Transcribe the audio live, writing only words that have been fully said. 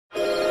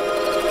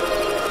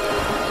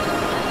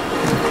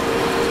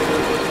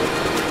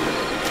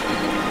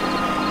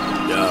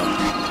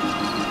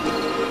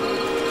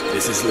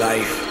is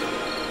life.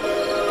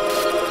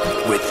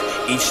 With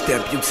each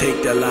step you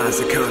take, there lies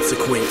a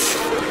consequence.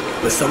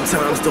 But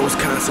sometimes those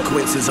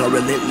consequences are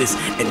relentless,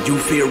 and you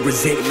feel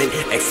resentment,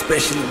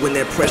 especially when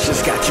that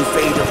pressure's got you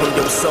fading from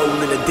your soul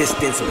in the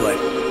distance. But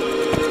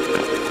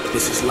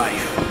this is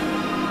life.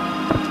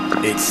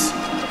 It's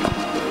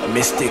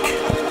mystic,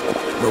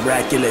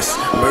 miraculous,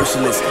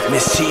 merciless,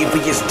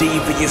 mischievous,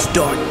 devious,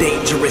 dark,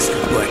 dangerous,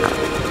 but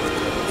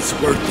it's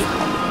worth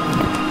it.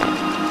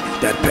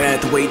 That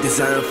pathway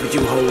designed for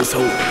you holds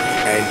hope,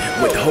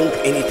 and with hope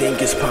anything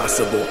is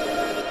possible.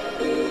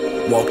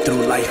 Walk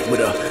through life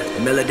with a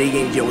melody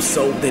in your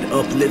soul that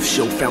uplifts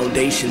your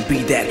foundation.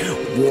 Be that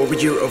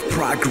warrior of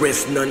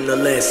progress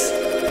nonetheless.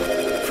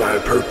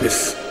 Find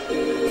purpose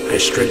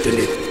and strengthen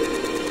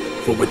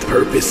it, for with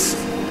purpose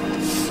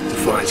you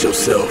find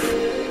yourself.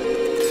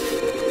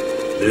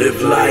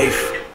 Live life